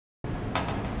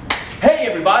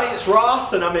everybody, it's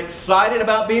Ross and I'm excited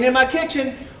about being in my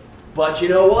kitchen. But you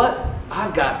know what?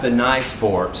 I've got the knives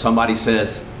for it. Somebody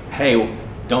says, hey,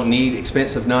 don't need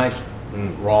expensive knife?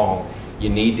 Wrong. You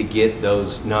need to get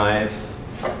those knives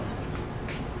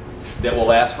that will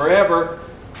last forever.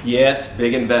 Yes,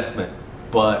 big investment,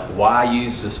 but why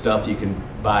use the stuff you can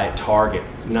buy at Target?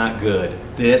 Not good.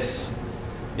 This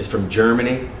is from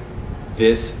Germany.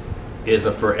 This is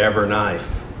a forever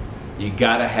knife. You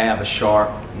gotta have a sharp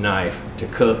knife to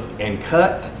cook and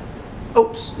cut.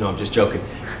 Oops, no, I'm just joking.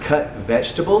 Cut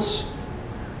vegetables.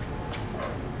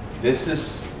 This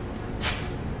is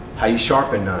how you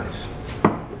sharpen knives.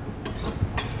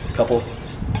 Couple.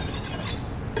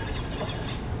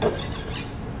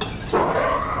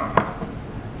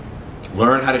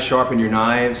 Learn how to sharpen your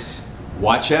knives.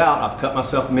 Watch out, I've cut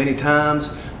myself many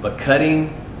times, but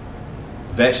cutting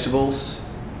vegetables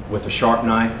with a sharp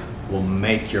knife will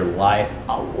make your life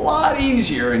a lot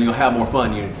easier and you'll have more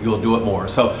fun. You'll do it more.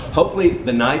 So hopefully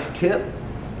the knife tip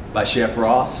by Chef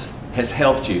Ross has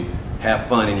helped you have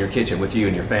fun in your kitchen with you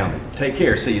and your family. Take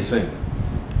care, see you soon.